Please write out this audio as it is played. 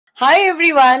Hi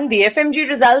everyone, the FMG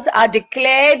results are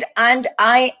declared and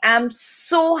I am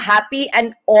so happy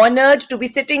and honored to be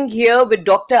sitting here with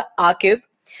Dr. Aquib.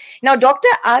 Now, Dr.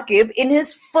 Aquib, in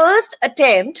his first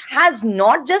attempt, has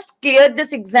not just cleared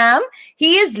this exam,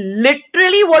 he is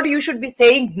literally what you should be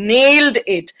saying, nailed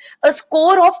it. A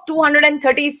score of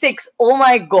 236. Oh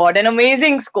my God, an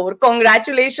amazing score.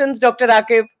 Congratulations, Dr.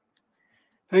 Aquib.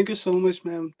 Thank you so much,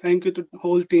 ma'am. Thank you to the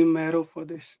whole team Mero for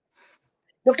this.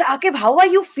 Dr. Akib, how are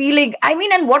you feeling? I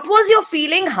mean, and what was your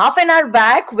feeling half an hour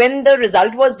back when the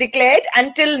result was declared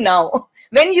until now?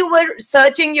 When you were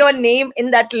searching your name in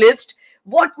that list,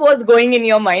 what was going in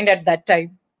your mind at that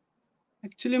time?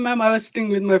 Actually, ma'am, I was sitting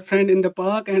with my friend in the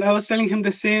park and I was telling him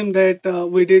the same that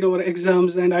we did our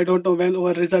exams and I don't know when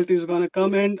our result is going to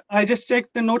come. And I just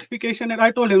checked the notification and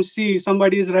I told him, see,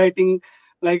 somebody is writing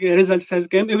like a results has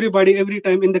come. Everybody, every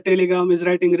time in the telegram is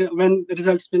writing when the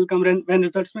results will come, when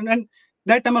results will. And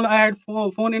that time I had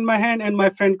phone in my hand and my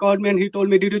friend called me and he told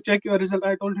me, did you check your result?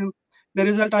 I told him the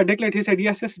result are declared. He said,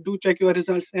 yes, yes, do check your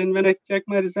results. And when I checked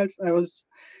my results, I was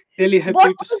really What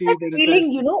happy to was see that the feeling,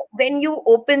 results. when you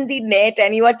open the net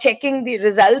and you are checking the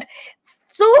result?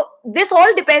 So, this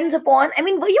all depends upon, I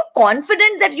mean, were you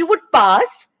confident that you would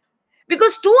pass?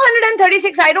 Because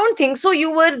 236, I don't think so.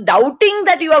 You were doubting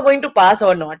that you are going to pass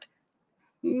or not.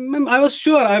 Ma'am, I was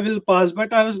sure I will pass,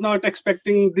 but I was not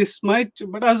expecting this much.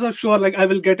 But I was sure like I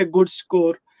will get a good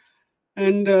score.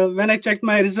 And when I checked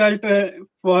my result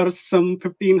for some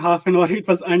 15 half an hour, it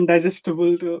was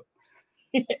undigestible.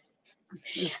 Yes,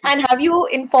 And have you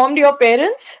informed your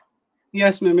parents?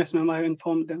 yes, ma'am. I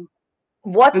informed them,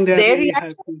 What's and they are their really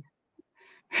reaction?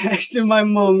 happy. Actually, my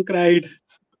mom cried.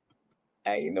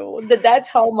 I know that's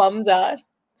how mums are.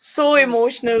 So Yes,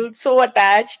 emotional, so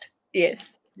attached.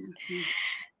 Yes. yes, ma'am.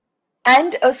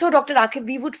 And so, Dr. Akib,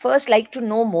 we would first like to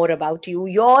know more about you.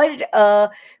 Your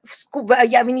school,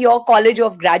 yeah, I mean, your college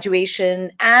of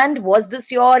graduation, and was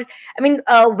this your? I mean,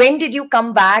 when did you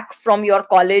come back from your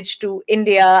college to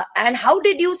India, and how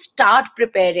did you start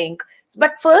preparing?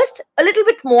 But first, a little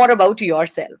bit more about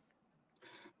yourself.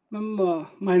 Ma'am,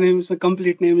 my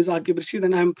complete name is Aquib,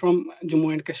 and I'm from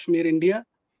Jammu and Kashmir, India.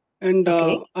 And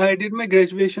Okay. I did my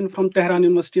graduation from Tehran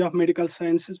University of Medical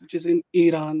Sciences, which is in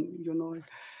Iran. You know,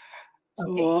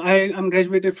 Okay. so I am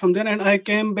graduated from there, and I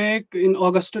came back in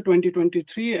August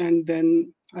 2023, and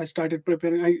then I started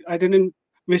preparing. I didn't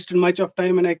waste much of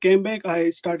time, and I came back.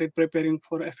 I started preparing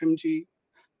for FMG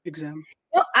exam.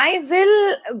 No, I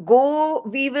will go.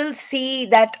 We will see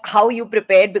that how you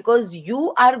prepared, because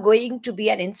you are going to be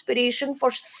an inspiration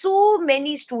for so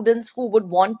many students who would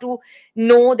want to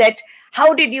know that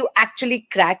how did you actually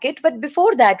crack it. But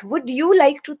before that, would you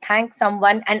like to thank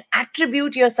someone and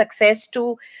attribute your success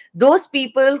to those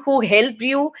people who helped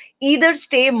you either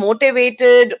stay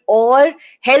motivated or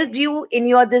helped you in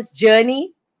your this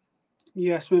journey?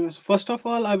 Yes, ma'am. So first of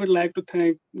all, I would like to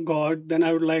thank God. Then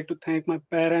I would like to thank my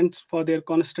parents for their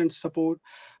constant support.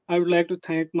 I would like to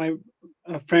thank my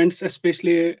friends,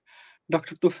 especially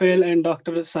Dr. Tufail and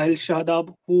Dr. Sahil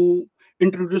Shadab, who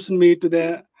introduced me to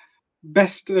the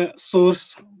best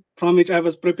source from which I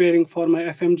was preparing for my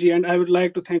FMG. And I would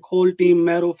like to thank whole team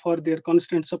Mero for their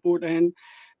constant support and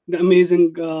the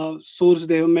amazing source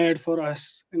they have made for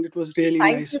us. And it was really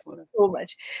Thank nice you for us. so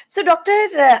much. So, Dr.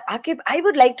 Akib, I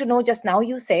would like to know, just now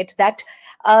you said that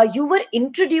you were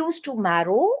introduced to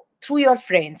Marrow through your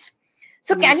friends.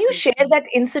 So, can Yes, you yes. share that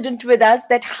incident with us?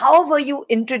 That how were you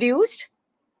introduced?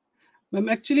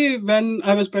 Actually, when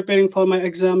I was preparing for my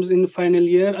exams in final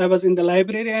year, I was in the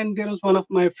library and there was one of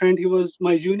my friend. He was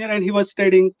my junior and he was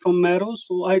studying from Marrow.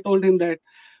 So I told him that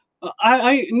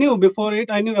I knew before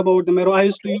it. I knew about the Marrow. I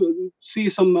used to see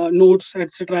some notes,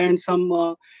 etc., and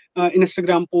some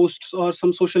Instagram posts or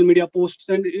some social media posts,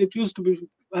 and it used to be.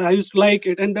 I used to like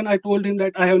it. And then I told him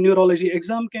that I have neurology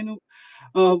exam. Can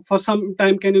you, for some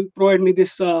time, can you provide me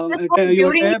this This was your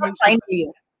during tab? your And so final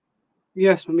year.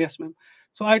 yes, ma'am. Yes, ma'am.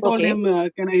 So I told Okay. him,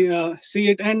 can I see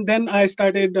it? And then I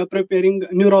started preparing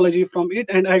neurology from it,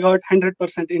 and I got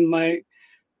 100% in my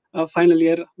final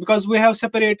year because we have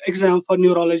separate exam for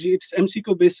neurology. It's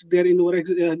MCQ based there in our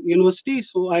university.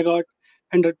 So I got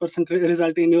 100%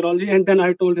 result in neurology, and then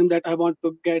I told him that I want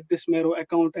to get this Mero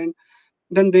account, and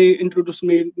then they introduced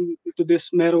me to this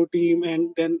Mero team,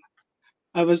 and then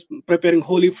I was preparing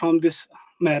wholly from this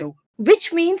Mero.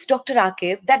 Which means, Dr.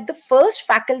 Akib, that the first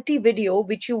faculty video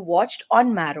which you watched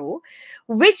on Marrow,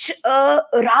 which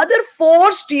rather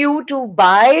forced you to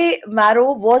buy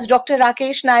Marrow, was Dr.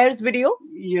 Rakesh Nair's video.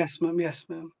 Yes, ma'am. Yes,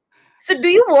 ma'am. So, do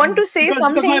you want to say Because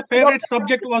something my to favorite Dr.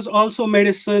 subject was also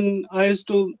medicine. I used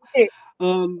to Akib?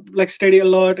 like study a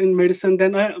lot in medicine.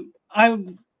 Then I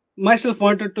myself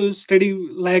wanted to study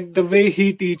like the way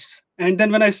he teaches. And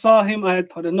then when I saw him, I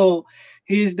thought, no,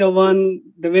 he's the one,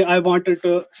 the way I wanted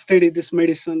to study this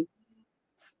medicine.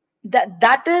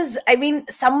 That is, I mean,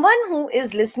 someone who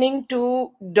is listening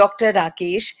to Dr.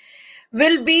 Rakesh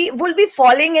will be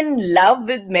falling in love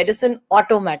with medicine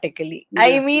automatically.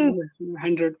 I Yes, mean, yes,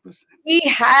 100%. he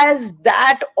has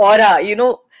that aura.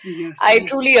 Yes, I yes.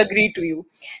 truly agree to you.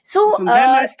 So, So then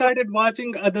I started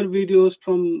watching other videos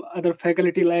from other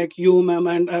faculty like you, ma'am,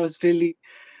 and I was really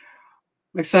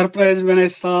like surprised when I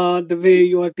saw the way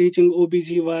you are teaching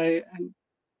OBGY. And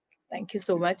thank you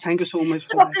so much. thank you so much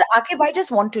So, for that. Dr. Akib, I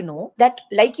just want to know that,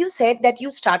 like you said, that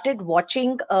you started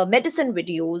watching medicine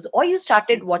videos or you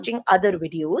started Yes, watching other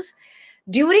videos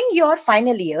during your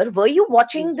final year. Were you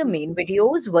watching yes, the ma'am. main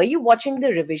videos? Were you watching the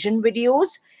revision videos?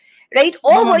 Right?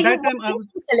 No, Or were ma'am. you That time I watching was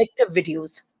some selective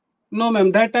videos? no,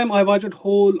 ma'am. That time I watched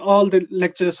whole all the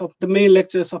lectures of the main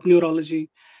lectures of neurology,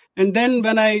 and then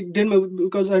when I did my,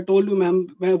 because I told you, ma'am,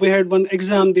 when we had one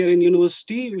exam there in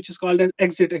university which is called an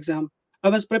exit exam. I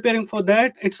was preparing for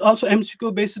that. It's also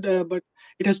MCQ based, but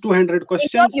it has 200 In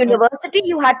questions. your university,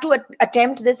 you had to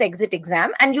attempt this exit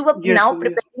exam, and you were Yes, now ma'am.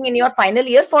 Yes. preparing in your final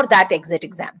year for that exit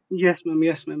exam. Yes, ma'am.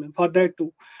 Yes, ma'am. For that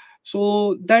too.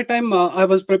 So that time I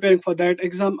was preparing for that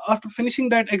exam. After finishing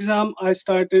that exam, I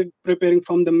started preparing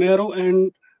from the Mero.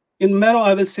 And in Mero,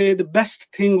 I will say the best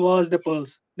thing was the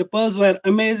pearls. The pearls were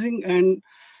amazing, and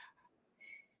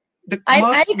the I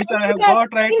marks which I consider have that,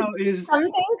 got I right mean, now this is is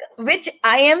something which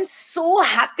I am so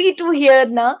happy to hear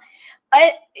now.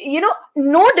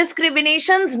 No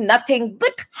discriminations, nothing,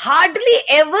 but hardly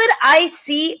ever I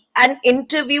see an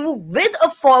interview with a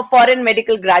foreign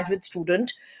medical graduate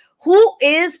student who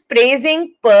is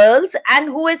praising pearls and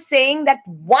who is saying that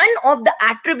one of the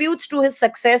attributes to his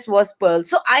success was pearls.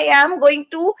 So I am going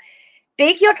to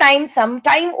take your time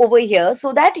sometime over here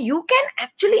so that you can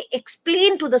actually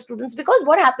explain to the students, because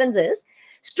what happens is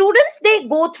students, they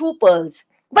go through pearls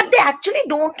but they actually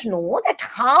don't know that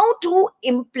how to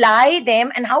imply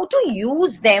them and how to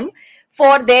use them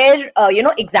for their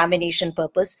examination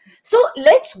purpose. So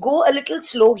let's go a little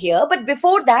slow here, but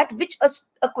before that, which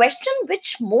a question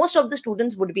which most of the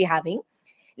students would be having,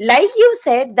 like you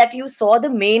said that you saw the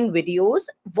main videos,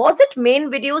 was it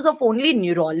main videos of only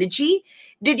neurology?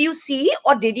 Did you see,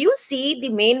 or did you see the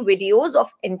main videos of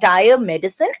entire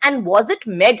medicine? And was it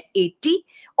Med 80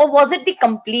 or was it the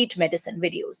complete medicine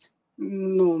videos?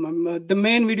 no, ma'am. The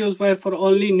main videos were for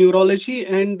only neurology,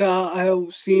 and I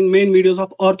have seen main videos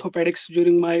of orthopedics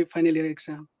during my final year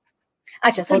exam.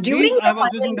 Acha, so For during these, I the was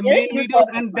final using the year, main you saw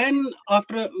videos, this and much. then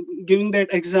after giving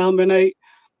that exam,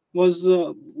 was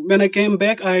when I came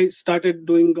back, I started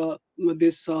doing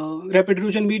this rapid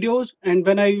revision videos. And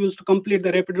when I used to complete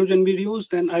the rapid revision videos,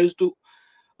 then I used to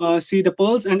see the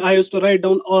pearls, and I used to write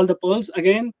down all the pearls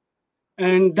again.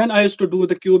 And then I used to do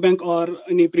the Q bank or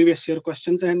any previous year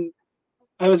questions, and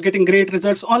I was getting great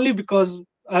results only because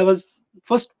I was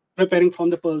first preparing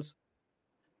from the pearls.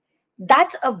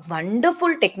 That's a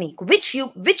wonderful technique,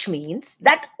 which means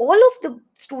that all of the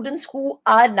students who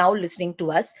are now listening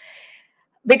to us,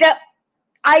 beta,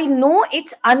 I know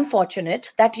it's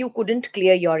unfortunate that you couldn't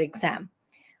clear your exam.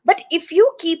 But if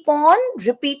you keep on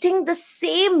repeating the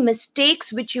same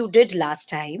mistakes which you did last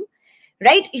time,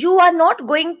 right, you are not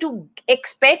going to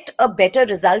expect a better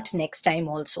result next time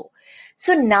also.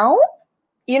 So now,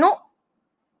 you know,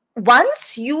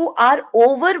 once you are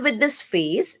over with this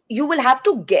phase, you will have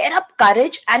to get up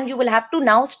courage and you will have to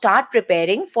now start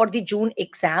preparing for the June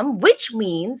exam, which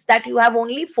means that you have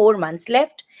only 4 months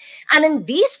left. And in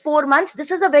these 4 months,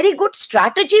 this is a very good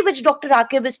strategy which Dr.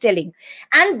 Akib is telling.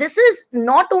 And this is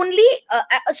not only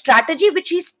a strategy which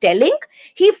he's telling,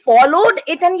 he followed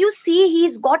it, and you see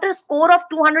he's got a score of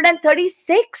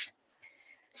 236.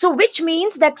 So, which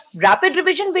means that rapid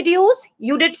revision videos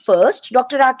you did first,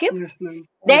 Dr. Akib. Yes, ma'am.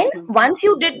 Then, Yes, ma'am. once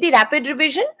you did the rapid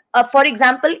revision, for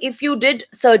example, if you did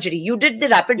surgery, you did the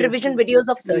rapid Yes, revision ma'am. videos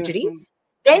of Yes, surgery. ma'am.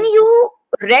 Then Yes, ma'am. you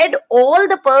read all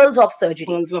the pearls of surgery.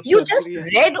 Pearls of You surgery. just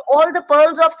Yes. read all the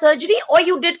pearls of surgery, or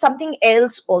you did something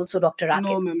else also, Dr. Akib?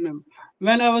 No, ma'am, ma'am.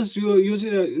 When I was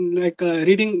using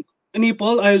reading any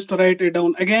pearl, I used to write it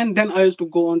down again. Then I used to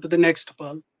go on to the next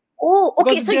pearl Oh,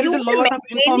 okay. because So there you is a were lot of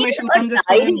maintaining information a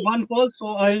congested in diary. one pearl. So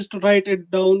I used to write it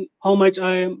down how much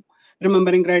I am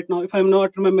remembering right now. If I'm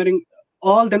not remembering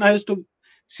all, then I used to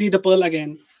see the pearl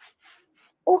again.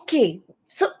 Okay,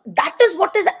 so that is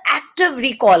what is active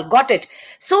recall. Got it.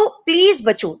 So please,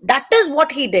 Bachu, that is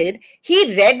what he did.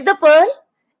 He read the pearl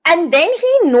and then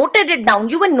he noted it down.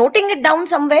 You were noting it down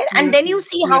somewhere, and Yes, then you ma'am.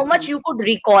 see how Yes, much ma'am. you could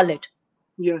recall it.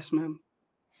 Yes, ma'am.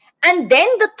 And then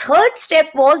the third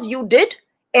step was you did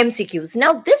MCQs.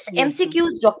 Now, this Yes, ma'am.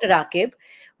 MCQs, Dr. Akib,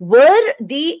 were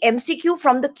the MCQ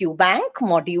from the QBank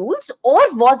modules, or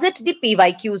was it the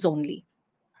PYQs only?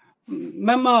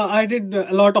 Ma'am, I did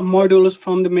a lot of modules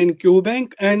from the main Q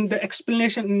bank, and the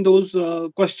explanation in those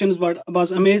questions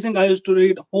was amazing. I used to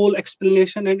read whole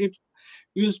explanation, and it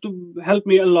used to help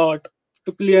me a lot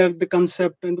to clear the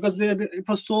concept. And because it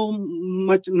was so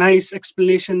much nice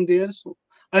explanation there, so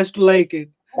I used to like it.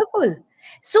 Wonderful.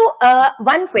 So,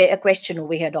 a question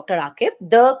over here, Dr. Akib.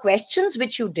 The questions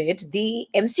which you did, the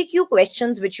MCQ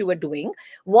questions which you were doing,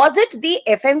 was it the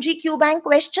FMG Bank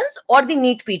questions or the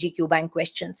NEET PG Bank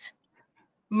questions?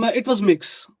 It was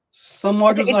mix. Some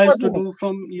Okay, modules it I used was to a mix. do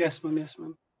from yes, ma'am, yes,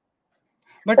 ma'am.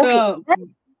 But Okay.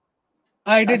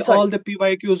 I did Sorry. all the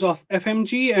PYQs of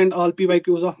FMG and all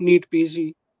PYQs of NEET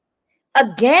PG.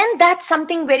 Again, that's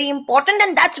something very important,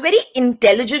 and that's very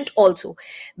intelligent also,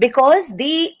 because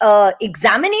the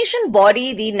examination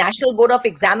body, the National Board of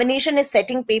Examination, is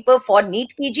setting paper for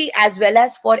NEET PG as well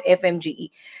as for FMGE.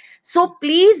 So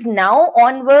please, now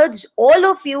onwards, all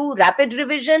of you, rapid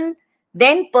revision,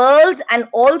 then pearls, and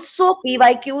also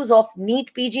PYQs of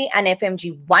NEET PG and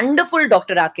FMG. Wonderful,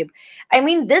 Dr. Akib. I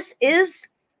mean, this is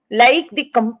like the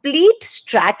complete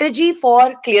strategy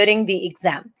for clearing the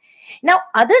exam. Now,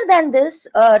 other than this,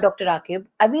 Dr. Akib,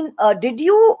 I mean, did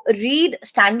you read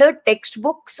standard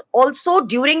textbooks also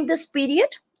during this period?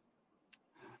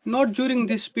 Not during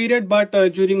this period, but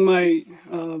during my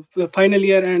final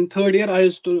year and third year, I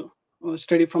used to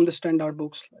study from the standard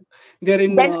books. Like, there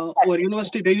in Then, our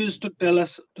university, they used to tell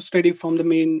us to study from the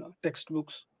main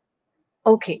textbooks.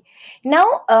 okay.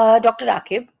 Now, Dr.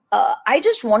 Akib, I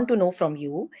just want to know from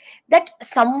you that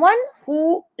someone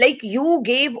who, like you,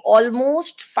 gave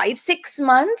almost 5, 6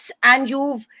 months and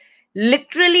you've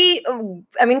literally,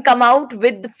 I mean, come out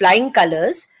with the flying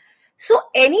colors. So,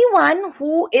 anyone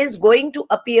who is going to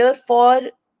appear for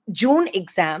June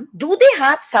exam, do they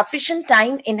have sufficient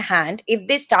time in hand if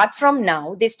they start from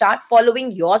now, they start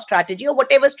following your strategy or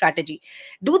whatever strategy?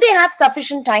 Do they have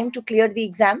sufficient time to clear the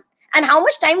exam? And how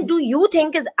much time do you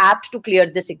think is apt to clear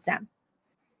this exam?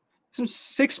 So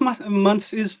 6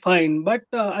 months is fine, but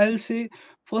I'll say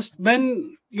first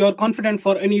when you're confident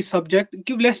for any subject,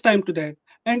 give less time to that.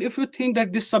 And if you think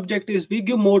that this subject is weak,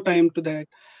 give more time to that.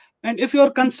 And if your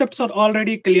concepts are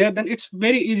already clear, then it's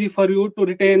very easy for you to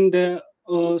retain the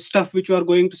stuff which you are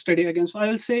going to study again. So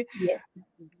I'll say Yes.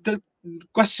 the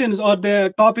questions or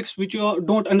the topics which you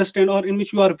don't understand or in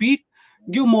which you are weak,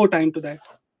 give more time to that.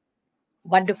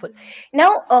 Wonderful.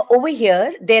 Now, over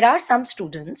here, there are some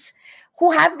students who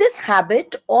have this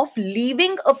habit of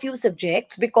leaving a few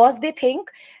subjects because they think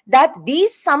that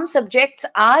these some subjects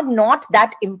are not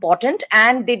that important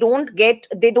and their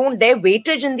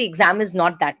weightage in the exam is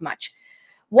not that much.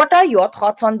 What are your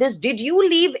thoughts on this? Did you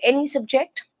leave any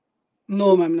subject?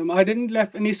 No, ma'am, no, I didn't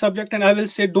left any subject, and I will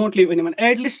say don't leave anyone.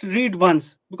 At least read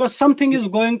once because something is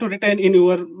going to retain in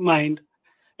your mind,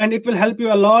 and it will help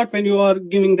you a lot when you are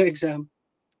giving the exam.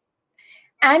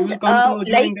 You And will come to know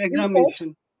during the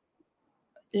examination.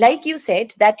 like you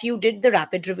said that you did the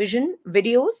rapid revision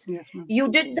videos, Yes, ma'am. you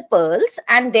did the pearls,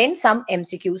 and then some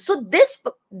MCQs. So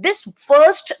this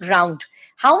first round,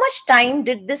 how much time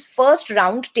did this first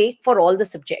round take for all the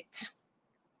subjects?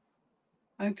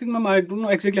 I think, ma'am, I don't know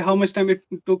exactly how much time it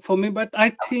took for me, but I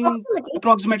think Approximately,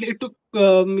 approximately it took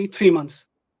me 3 months.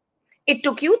 it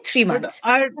took you three But months.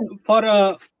 I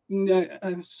for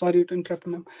sorry to interrupt,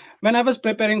 ma'am. When I was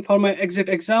preparing for my exit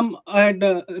exam, I had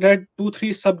read 2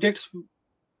 3 subjects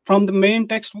from the main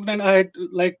textbook, and I had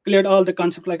like cleared all the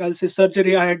concept. Like I'll say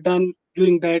surgery, I had done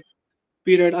during that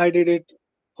period. I did it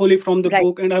wholly from the Right.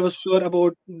 book, and I was sure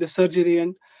about the surgery.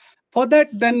 And for that,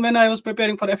 then when I was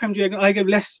preparing for FMG, I gave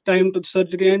less time to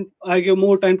surgery, and I gave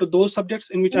more time to those subjects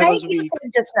in which I Like was you weak.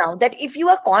 said just now, that if you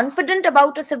are confident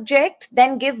about a subject,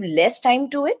 then give less time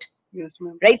to it. Yes,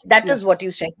 ma'am. Right? That is Yes, what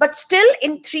you said. But still,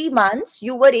 in 3 months,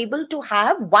 you were able to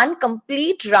have one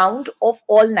complete round of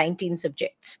all 19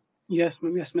 subjects. yes,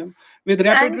 ma'am. Yes, ma'am. With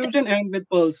rapid And revision and with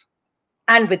pearls.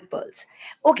 with pearls.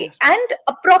 Okay, Yes, ma'am. and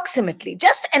approximately,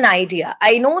 just an idea.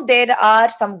 I know there are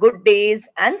some good days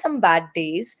and some bad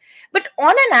days, but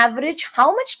on an average, how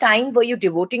much time were you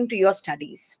devoting to your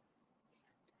studies?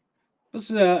 It was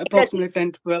In a day, approximately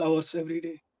 10 to 12 hours every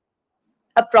day.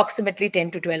 approximately 10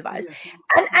 to 12 hours. Yes, ma'am.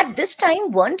 And Yes. at this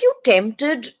time, weren't you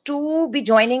tempted to be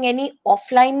joining any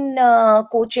offline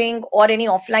coaching or any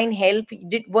offline help?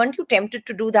 Weren't you tempted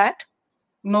to do that?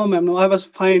 No, ma'am. No, I was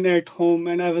fine at home,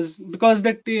 and I was because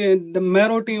the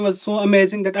Mero team was so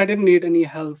amazing that I didn't need any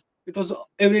help. It was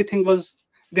everything was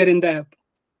there in the app.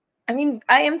 I mean,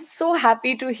 I am so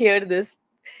happy to hear this.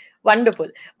 Wonderful.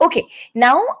 Okay,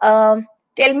 now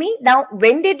Tell me now,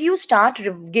 when did you start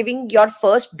doing your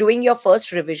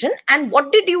first revision, and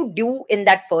what did you do in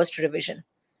that first revision?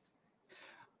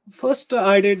 First,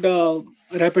 I did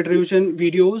rapid revision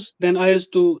videos. Then I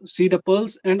used to see the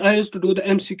pulse, and I used to do the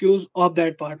MCQs of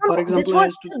that part. No, For no, example, I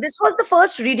used to this was the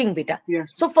first reading, beta.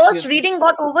 yes, So first yes, ma'am. reading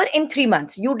got over in 3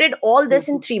 months. You did all Yes, this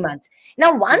in ma'am. 3 months.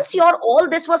 Now, Yes, once ma'am. your all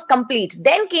this was complete,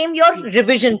 then came your Yes,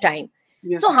 revision time.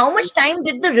 yes, So ma'am. how much time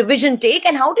did the revision take,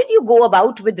 and how did you go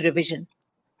about with revision?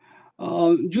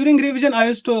 During revision, I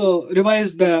used to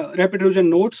revise the rapid revision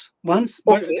notes once,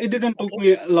 but Okay, it didn't took okay.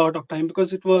 me a lot of time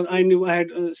because it was I knew I had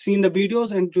seen the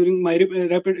videos, and during my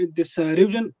rapid this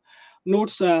revision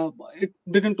notes, it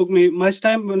didn't took me much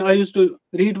time. When I used to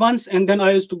read once, and then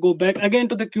I used to go back again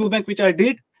to the Q bank, which I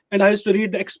did, and I used to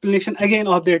read the explanation again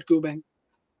of that Q bank,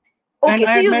 and Okay,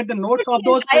 I so had you made the notes repeated of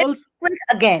the those entire pearls. sequence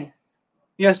again.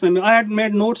 Yes, ma'am. I had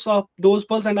made notes of those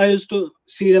pearls, and I used to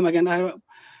see them again.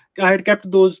 I had kept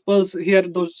those pearls here,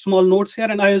 those small notes here,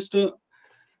 and I used to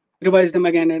revise them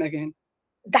again and again.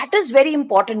 That is very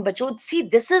important, Bacho. See,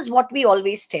 this is what we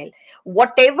always tell.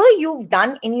 Whatever you've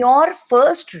done in your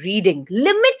first reading,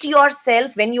 limit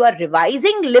yourself when you are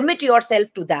revising, limit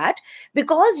yourself to that,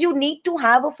 because you need to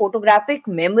have a photographic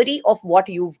memory of what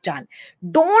you've done.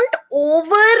 Don't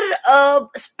over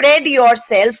spread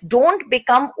yourself. Don't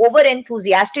become over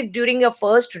enthusiastic during your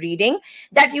first reading,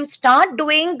 that you start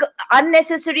doing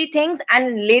unnecessary things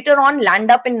and later on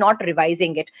land up in not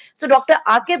revising it. So Dr.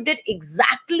 Akib did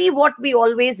exactly what we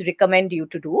always recommend you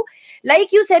to do.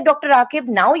 Like you said, Dr. Akib,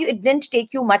 now it didn't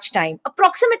take you much time.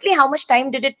 Approximately how much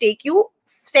time did it take you?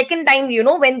 Second time,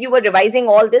 when you were revising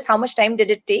all this, how much time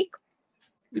did it take?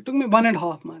 It took me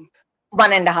 1.5 months.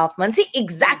 1.5 months. See, Yes,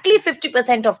 exactly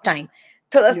 50% of time.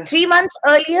 yes, Three ma'am. months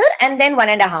earlier and then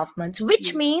 1.5 months,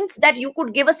 which Yes, means that you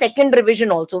could give a second revision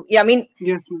also. Yeah, I mean,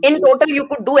 yes, ma'am. in total, you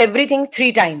could do everything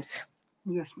 3 times.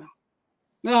 Yes, ma'am.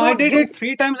 No, I So did you it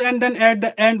 3 times, and then at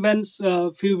the end, when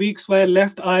few weeks were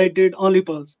left, I did only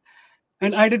pearls,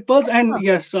 and I did pearls, and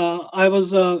yes, I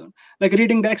was like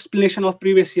reading the explanation of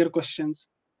previous year questions.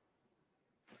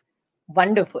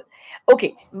 Wonderful.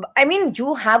 Okay. I mean,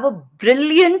 you have a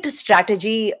brilliant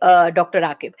strategy, Dr.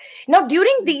 Akib. Now,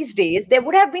 during these days, there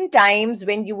would have been times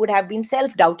when you would have been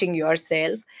self doubting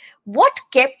yourself. What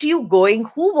kept you going?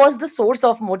 Who was the source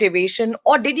of motivation?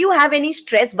 Or did you have any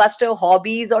stress buster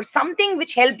hobbies or something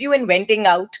which helped you in venting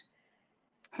out?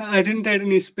 I didn't have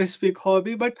any specific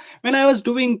hobby, but when I was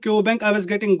doing QBank, I was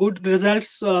getting good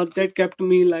results. That kept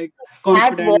me like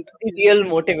That was confident. the real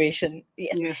motivation.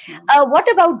 Yes. Yes, ma'am.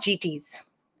 What about GTs?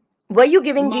 Were you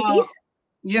giving Ma, GTs?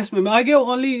 yes, ma'am. I gave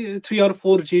only 3 or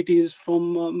 4 GTs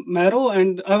from Marrow,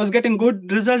 and I was getting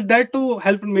good result. That too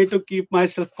helped me to keep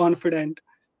myself confident.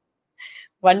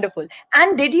 Wonderful.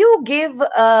 And did you give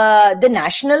the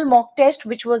national mock test,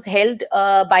 which was held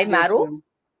by Yes, Marrow? ma'am.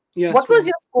 Yes, What was ma'am.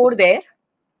 your score there?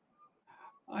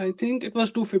 I think it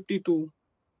was 252.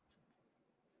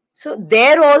 So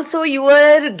there also you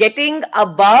were getting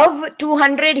above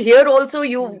 200. Here also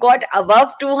you've Yes, got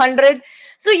above 200.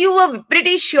 So you were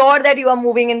pretty sure that you are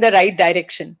moving in the right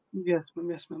direction. yes, ma'am.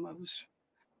 Yes, ma'am.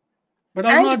 But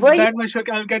I was And not were you that much sure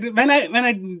I'll get it. When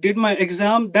I did my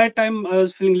exam, that time I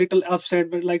was feeling little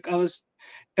upset. But like I was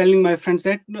telling my friends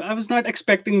that I was not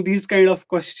expecting these kind of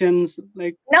questions.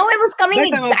 Like now I was coming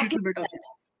that time I was exactly little to bit upset.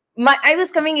 that. I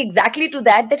was coming exactly to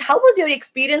that. That how was your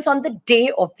experience on the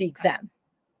day of the exam?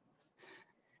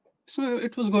 So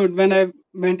it was good when I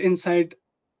went inside.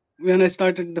 When I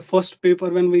started the first paper,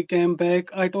 when we came back,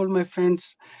 I told my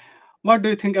friends, "What do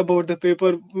you think about the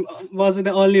paper? Was it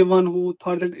the only one who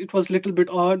thought that it was little bit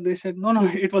odd?" They said, "No, no,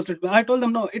 it was little bit." I told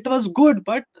them, "No, it was good,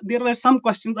 but there were some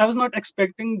questions I was not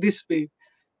expecting this way."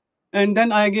 And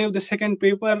then I gave the second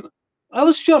paper. I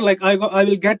was sure like I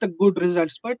will get the good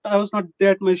results, but I was not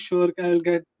that much sure I will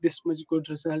get this much good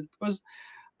result because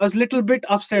I was little bit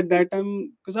upset that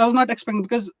time because I was not expecting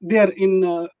because there in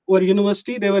our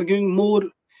university they were giving more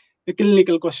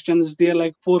clinical questions. They are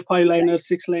like 4 5 liners,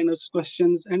 6 liners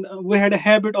questions, and we had a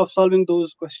habit of solving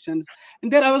those questions.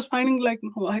 And there I was finding like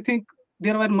no, I think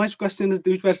there were much questions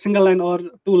which were single line or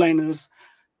 2 liners.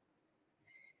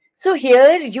 So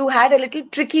here you had a little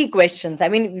tricky questions. I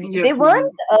mean, they Yes,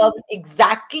 weren't ma'am.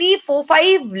 exactly 4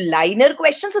 5 liner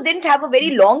questions, so they didn't have a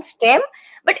very long stem,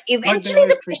 but But they eventually were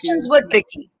the tricky. questions were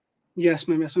tricky. Yes,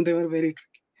 ma'am. Yes, ma'am. They were very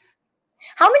tricky.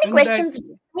 How many And that, questions?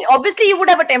 I mean, obviously, you would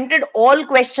have attempted all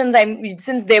questions. I mean,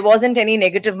 since there wasn't any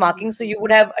negative marking, so you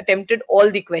would have attempted all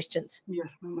the questions.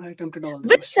 yes, ma'am. I attempted all the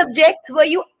Which questions. subjects were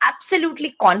you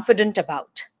absolutely confident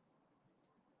about?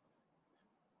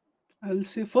 I'll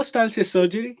say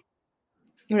surgery,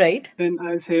 Right? then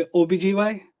I'll say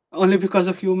OBGY, only because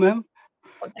of you, ma'am.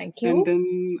 Oh, thank And you.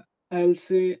 then I'll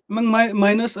say among my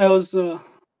minors, I was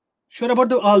sure about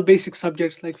the all basic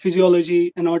subjects like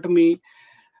physiology, anatomy,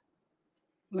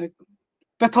 like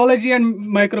pathology and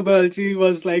microbiology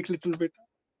was like little bit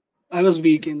I was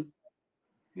weak in.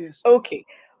 Yes. Okay,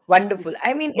 Yes. wonderful.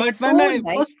 I mean, But it's so nice.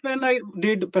 when I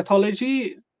did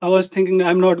pathology, I was thinking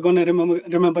I'm not gonna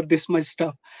remember this much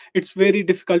stuff. It's very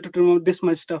difficult to remember this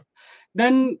much stuff.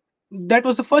 Then that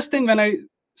was the first thing when I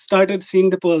started seeing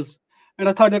the pearls, and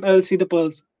I thought that I will see the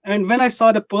pearls. And when I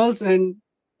saw the pearls, and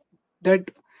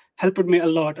that helped me a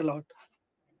lot.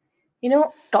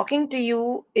 Talking to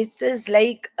you, it is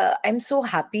like I'm so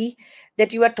happy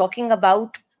that you are talking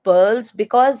about pearls,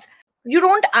 because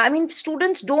I mean,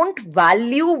 students don't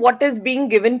value what is being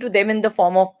given to them in the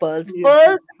form of pearls. Yes.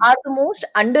 Pearls are the most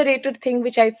underrated thing,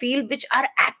 which I feel, which are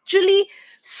actually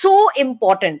so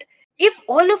important. If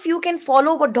all of you can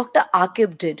follow what Dr.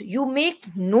 Akib did, you make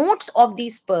notes of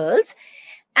these pearls,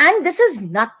 and this is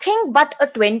nothing but a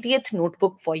 20th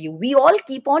notebook for you. We all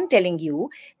keep on telling you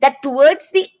that towards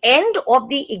the end of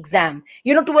the exam,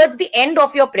 towards the end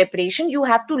of your preparation, you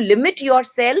have to limit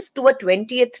yourself to a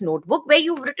 20th notebook where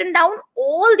you've written down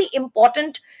all the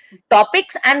important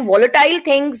topics and volatile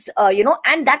things,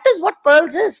 and that is what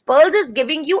Pearls is. Pearls is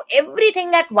giving you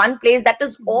everything at one place. That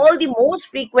is all the most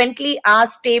frequently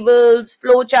asked tables,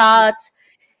 flowcharts,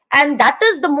 and that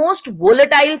is the most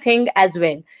volatile thing as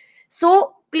well.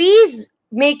 So please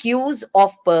make use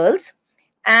of pearls.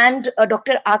 And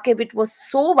Dr. Akib, it was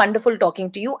so wonderful talking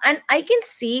to you, and I can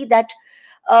see that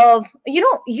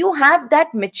you have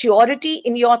that maturity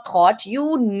in your thought.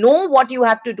 You know what you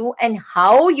have to do and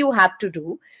how you have to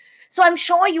do. So I'm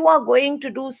sure you are going to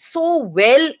do so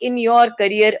well in your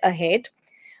career ahead.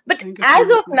 But Thank you so as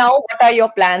much, of ma'am. now, what are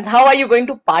your plans? How are you going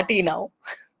to party now?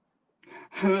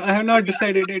 I have not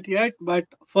decided it yet, but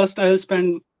first I will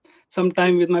spend some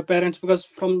time with my parents because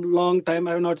from long time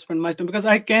I have not spent much time because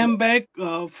I came back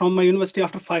from my university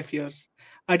after 5 years.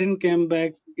 I didn't came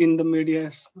back in the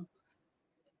media.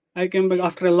 I came back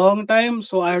after a long time,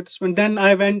 so I had to spend. Then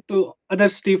I went to other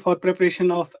city for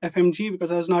preparation of FMG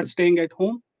because I was not staying at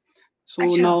home. So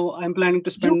Acha. now I'm planning to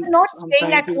You spend were not some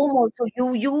staying time at to. home also.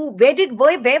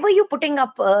 Where were you putting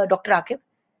up, Dr. Akib?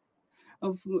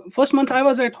 Uh, First month I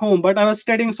was at home, but I was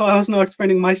studying, so I was not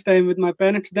spending much time with my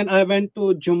parents. Then I went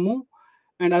to Jammu,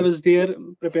 and I was there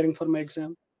preparing for my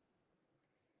exam.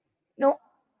 No,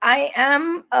 I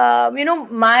am,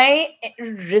 my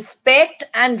respect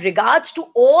and regards to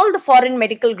all the foreign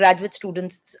medical graduate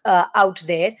students out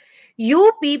there.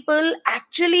 You people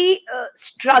actually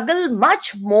struggle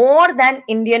much more than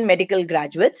Indian medical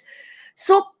graduates.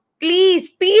 So please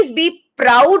be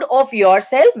proud of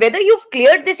yourself, whether you've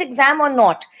cleared this exam or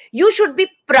not. You should be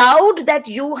proud that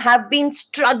you have been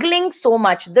struggling so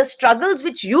much. The struggles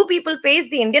which you people face,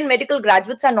 the Indian medical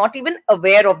graduates are not even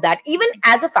aware of that. Even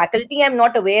as a faculty, I'm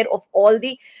not aware of all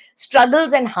the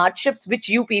struggles and hardships which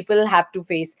you people have to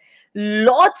face.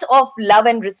 Lots of love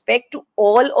and respect to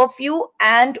all of you,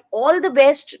 and all the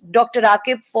best, Dr.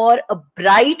 Akib, for a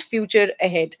bright future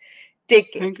ahead.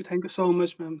 Take care. Thank you so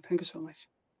much, ma'am. Thank you so much.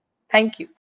 Thank you.